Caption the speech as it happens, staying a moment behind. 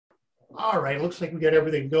All right, looks like we got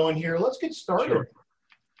everything going here. Let's get started. Sure.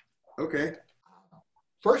 Okay.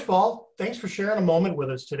 First of all, thanks for sharing a moment with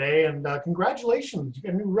us today, and congratulations. You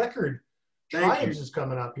got a new record. Thank Tribes you. is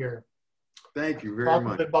coming up here. Thank you very Talk a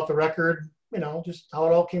much. bit about the record, just how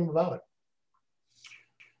it all came about.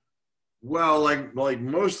 Well, like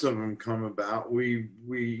most of them come about,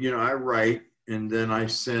 I write and then I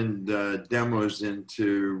send demos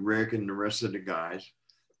into Rick and the rest of the guys,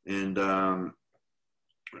 and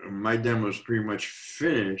my demo is pretty much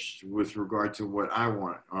finished with regard to what I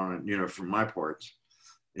want on, from my parts,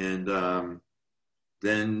 and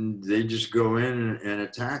then they just go in and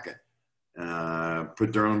attack it.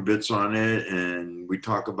 Put their own bits on it, and we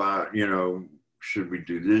talk about, should we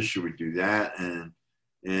do this, should we do that,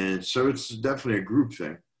 and so it's definitely a group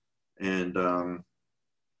thing, and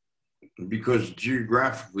because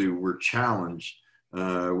geographically we're challenged,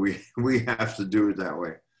 we have to do it that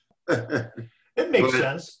way. It makes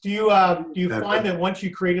sense. Do you find that once you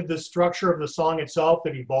created the structure of the song itself,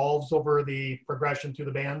 it evolves over the progression through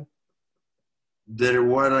the band?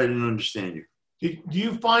 What? I didn't understand you. Do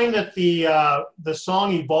you find that the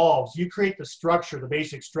song evolves? You create the structure, the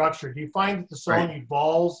basic structure. Do you find that the song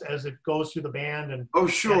evolves as it goes through the band? And oh,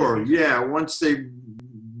 sure, yeah. Once they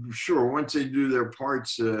do their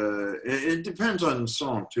parts, it depends on the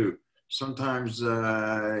song too. Sometimes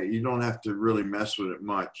you don't have to really mess with it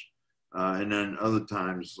much, and then other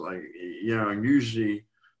times, like usually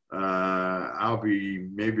I'll be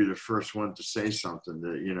maybe the first one to say something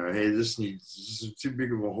that, hey, this is too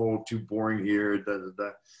big of a hole, too boring here, da da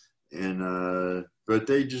da, and but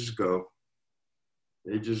they just go.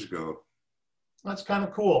 That's kind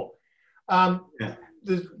of cool. Yeah.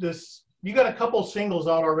 This you got a couple singles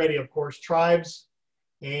out already, of course, Tribes,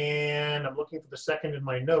 and I'm looking for the second in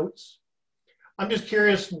my notes. I'm just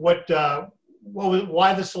curious why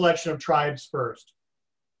the selection of Tribes first?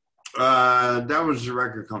 That was the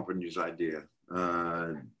record company's idea.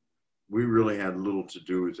 We really had little to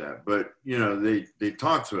do with that, but they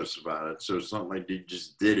talked to us about it, so it's not like they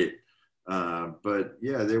just did it. But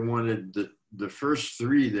yeah, they wanted the first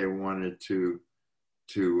three. They wanted to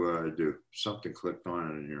do something. Clicked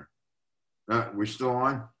on in here. We still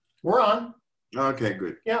on? We're on. Okay,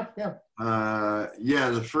 good. Yeah. Yeah,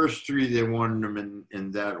 the first three they wanted them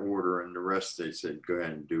in that order, and the rest they said go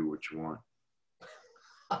ahead and do what you want.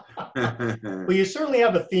 Well, you certainly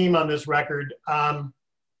have a theme on this record.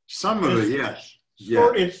 Some of it, yes.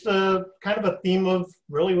 It's the kind of a theme of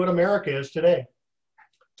really what America is today.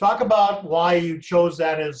 Talk about why you chose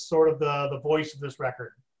that as sort of the voice of this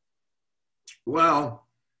record. Well,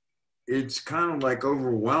 it's kind of like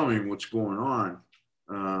overwhelming what's going on.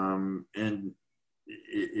 And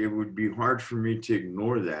it would be hard for me to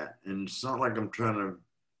ignore that. And it's not like I'm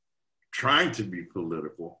trying to be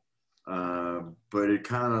political. But it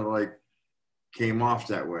kind of like came off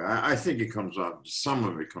that way. I think it comes off, some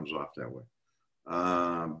of it comes off that way.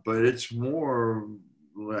 But it's more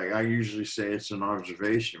like I usually say it's an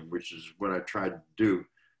observation, which is what I try to do,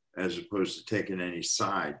 as opposed to taking any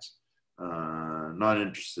sides. Not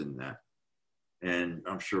interested in that. And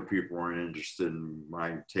I'm sure people aren't interested in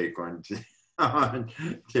my take on,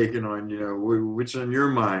 taking on, what's on your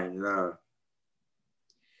mind.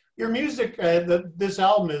 Your music, this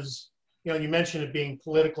album is, you mentioned it being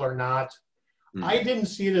political or not. Mm. I didn't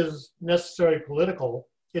see it as necessarily political.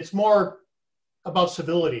 It's more about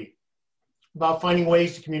civility, about finding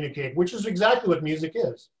ways to communicate, which is exactly what music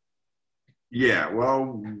is. Yeah,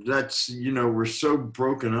 well, that's, we're so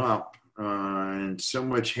broken up and so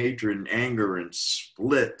much hatred and anger and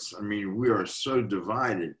splits. I mean, we are so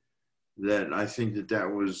divided that I think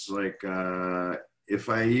that was like, if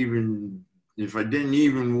I didn't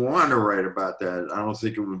even want to write about that, I don't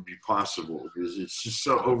think it would be possible, because it's just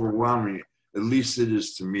so overwhelming. At least it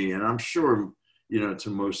is to me. And I'm sure, to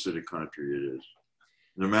most of the country it is.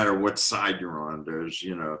 No matter what side you're on, there's,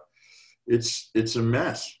 it's a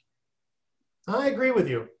mess. I agree with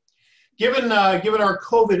you. Given our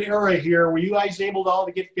COVID era here, were you guys able to all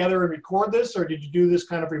get together and record this, or did you do this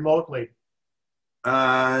kind of remotely?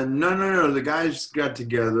 No. The guys got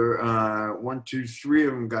together. 1, 2, 3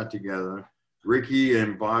 of them got together. Ricky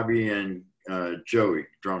and Bobby and Joey,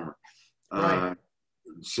 drummer. Right.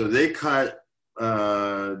 So they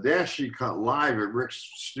actually cut live at Rick's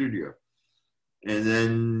studio, and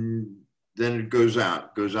then it goes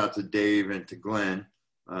out to Dave and to Glenn.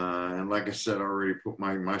 And like I said, I already put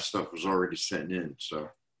my stuff was already sent in. So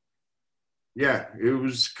yeah, it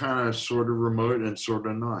was kind of sort of remote and sort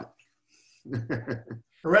of not. I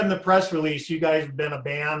read in the press release, you guys have been a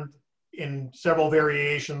band in several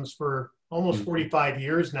variations for almost 45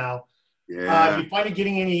 years now. Yeah. Do you find it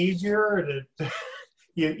getting any easier?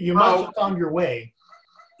 You must have found your way.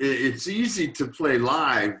 It's easy to play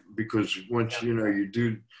live because once you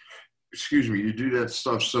do, you do that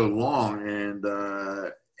stuff so long,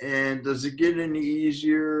 and does it get any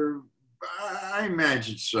easier? I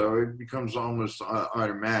imagine so. It becomes almost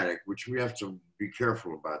automatic, which we have to be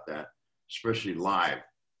careful about that, especially live,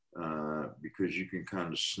 because you can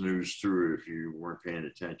kind of snooze through it if you weren't paying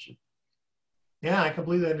attention. Yeah, I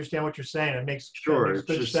completely understand what you're saying. It makes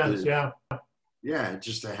good sense. Yeah, it's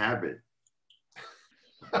just a habit.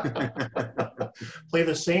 Play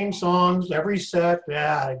the same songs every set.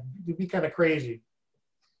 Yeah, it'd be kind of crazy.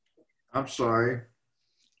 I'm sorry.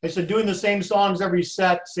 I said doing the same songs every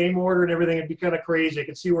set, same order and everything, it'd be kind of crazy. I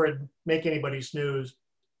could see where it'd make anybody snooze.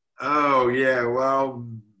 Oh yeah, well,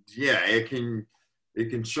 yeah, it can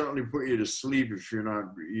certainly put you to sleep if you're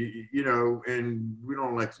not, and we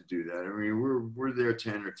don't like to do that. I mean, we're there to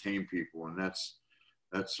entertain people, and that's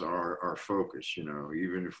our focus,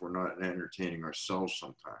 even if we're not entertaining ourselves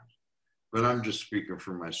sometimes. But I'm just speaking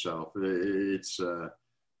for myself. It's,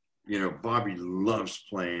 Bobby loves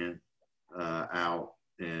playing out,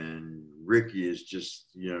 and Ricky is just,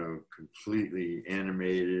 completely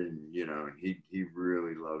animated, and, and he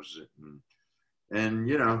really loves it.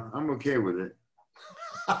 And I'm okay with it.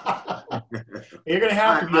 You're going to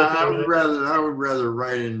have to be okay I with it. I would rather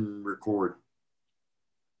write and record.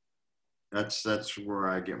 That's where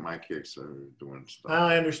I get my kicks out of doing stuff.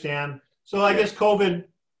 I understand. So I guess COVID,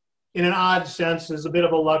 in an odd sense, is a bit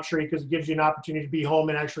of a luxury because it gives you an opportunity to be home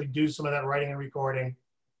and actually do some of that writing and recording.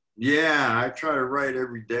 Yeah, I try to write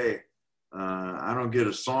every day. I don't get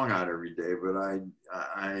a song out every day, but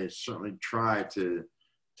I certainly try to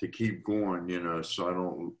keep going, so I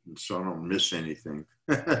don't miss anything.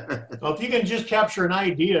 Well, if you can just capture an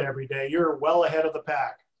idea every day, you're well ahead of the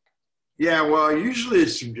pack. Yeah, well, usually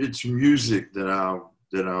it's music that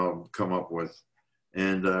I'll come up with,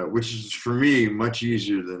 and which is for me much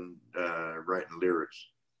easier than writing lyrics,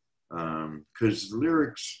 because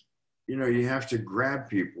lyrics, you have to grab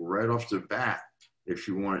people right off the bat if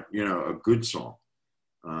you want, a good song.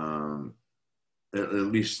 At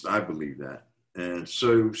least I believe that, and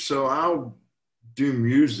so I'll do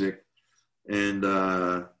music, and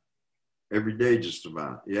every day just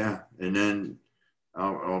about, and then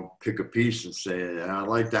I'll pick a piece and say, I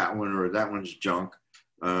like that one, or that one's junk.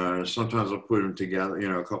 Sometimes I'll put them together,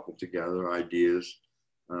 a couple together, ideas.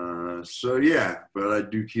 But I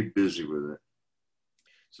do keep busy with it.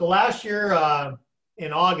 So last year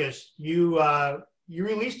in August, you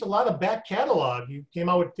released a lot of back catalog. You came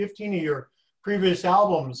out with 15 of your previous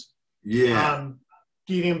albums. Yeah.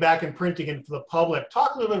 Getting them back and printing it for the public.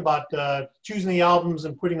 Talk a little bit about choosing the albums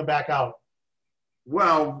and putting them back out.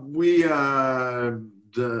 Well, we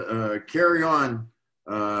Carry On,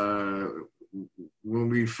 when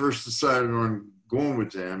we first decided on going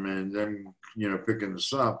with them and then picking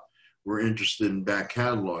this up, we're interested in back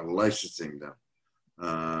catalog, licensing them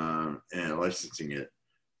and licensing it,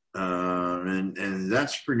 and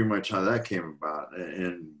that's pretty much how that came about.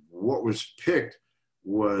 And what was picked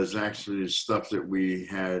was actually stuff that we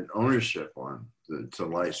had ownership on to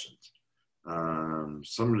license.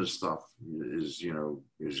 Some of the stuff is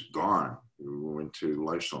gone. We went to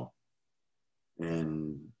Lysol,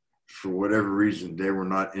 and for whatever reason, they were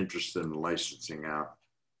not interested in licensing out.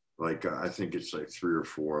 Like I think it's like 3 or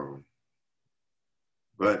 4 of them,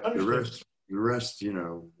 but the rest,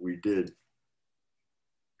 we did.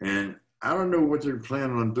 And I don't know what they're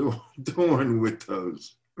planning on doing with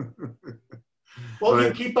those. Well, do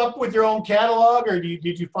you keep up with your own catalog, or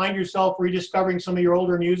did you find yourself rediscovering some of your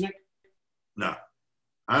older music? No,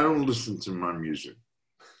 I don't listen to my music.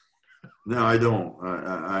 No, I don't.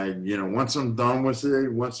 I once I'm done with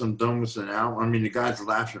it, once I'm done with an album, I mean, the guys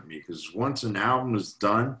laugh at me because once an album is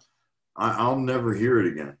done, I'll never hear it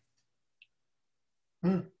again.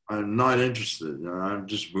 I'm not interested. I'm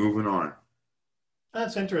just moving on.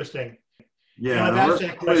 That's interesting. Yeah. I've asked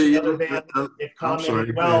that question to other band. It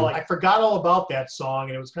commented, I forgot all about that song,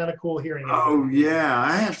 and it was kind of cool hearing it. Oh, yeah.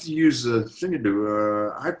 I have to use a thing to do,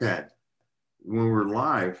 iPad when we're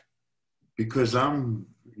live because I'm,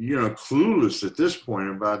 clueless at this point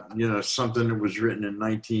about, something that was written in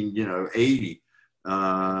 1980.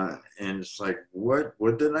 And it's like, what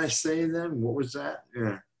did I say then? What was that?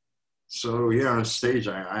 Yeah. So yeah, on stage,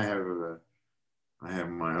 I have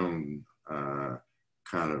my own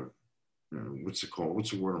kind of, what's it called?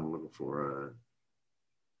 What's the word I'm looking for?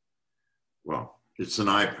 Well, it's an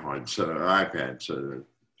iPod, so iPad. So.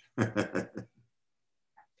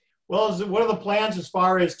 Well, what are the plans as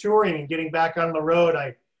far as touring and getting back on the road?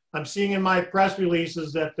 I'm seeing in my press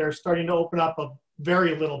releases that they're starting to open up a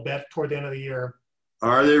very little bit toward the end of the year.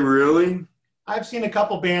 Are they really? I've seen a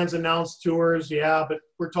couple bands announce tours, yeah, but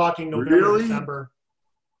we're talking November, Really? December.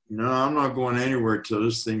 No, I'm not going anywhere till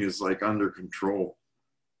this thing is like under control.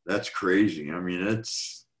 That's crazy. I mean,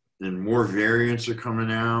 and more variants are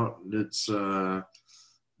coming out.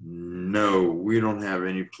 No, we don't have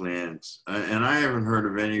any plans. And I haven't heard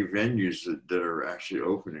of any venues that are actually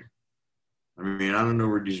opening. I mean, I don't know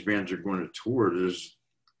where these bands are going to tour. There's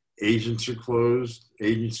agents are closed,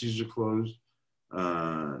 agencies are closed.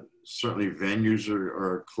 Certainly venues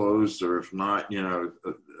are closed, or if not, a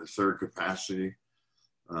third capacity.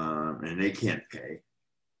 And they can't pay.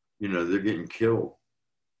 They're getting killed.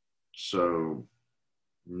 So,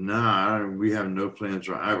 nah, we have no plans.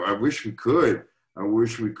 I wish we could. I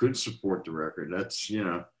wish we could support the record. That's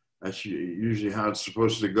usually how it's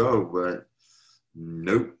supposed to go, but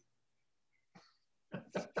nope.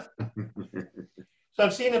 So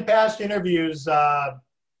I've seen in past interviews, the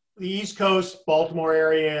East Coast, Baltimore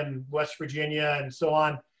area and West Virginia and so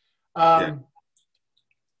on.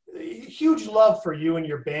 Huge love for you and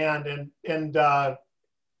your band, and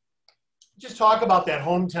just talk about that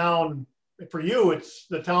hometown. For you,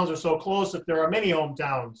 the towns are so close that there are many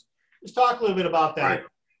hometowns. Just talk a little bit about that. Right.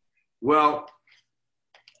 Well,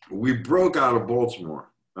 we broke out of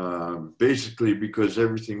Baltimore basically because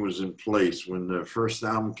everything was in place. When the first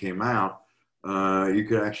album came out, you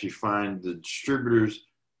could actually find the distributors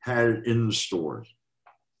had it in the stores,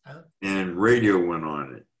 and radio went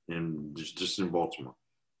on it, and just in Baltimore.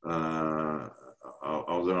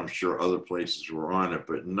 Although I'm sure other places were on it,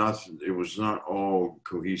 but nothing. It was not all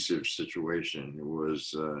cohesive situation. It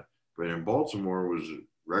was, but in Baltimore,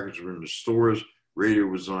 records were in the stores, radio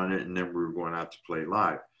was on it, and then we were going out to play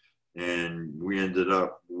live. And we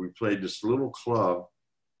played this little club,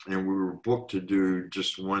 and we were booked to do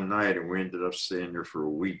just one night, and we ended up staying there for a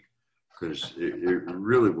week because it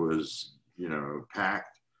really was,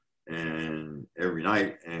 packed and every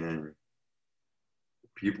night, and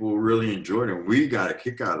people really enjoyed it. We got a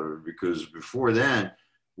kick out of it because before then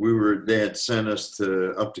they had sent us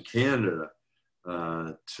up to Canada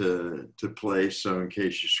to play. So in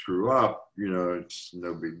case you screw up, it's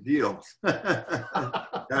no big deal.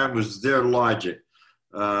 That was their logic,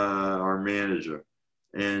 our manager.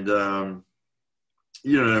 And,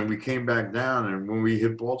 we came back down, and when we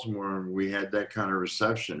hit Baltimore, we had that kind of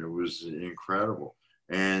reception. It was incredible.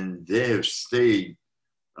 And they have stayed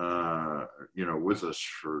with us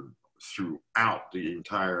throughout the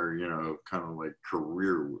entire, kind of like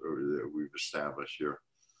career that we've established here.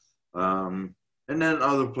 And then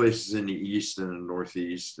other places in the East and the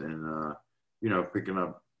Northeast, and, picking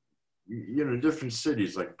up, different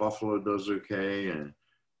cities like Buffalo does okay, and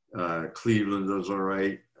Cleveland does all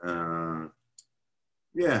right.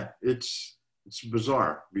 It's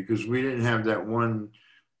bizarre because we didn't have that one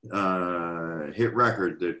hit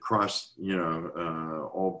record that crossed,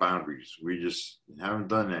 all boundaries. We just haven't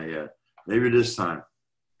done that yet. Maybe this time.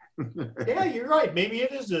 Yeah, you're right. Maybe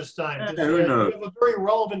it is this time. Yeah, who knows? You have a very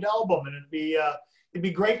relevant album, and it'd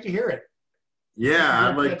be great to hear it. Yeah,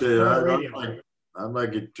 I'd like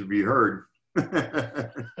it to be heard. Well,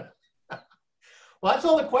 that's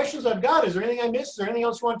all the questions I've got. Is there anything I missed? Is there anything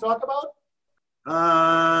else you want to talk about?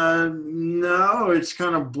 No, it's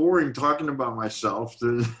kind of boring talking about myself.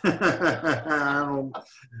 I don't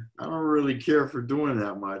really care for doing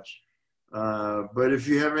that much. But if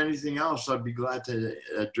you have anything else, I'd be glad to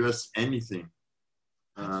address anything.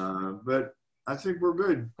 But I think we're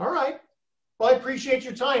good. All right. Well, I appreciate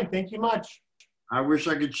your time. Thank you much. I wish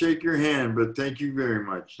I could shake your hand, but thank you very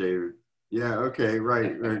much, David. Yeah, okay,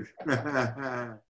 right.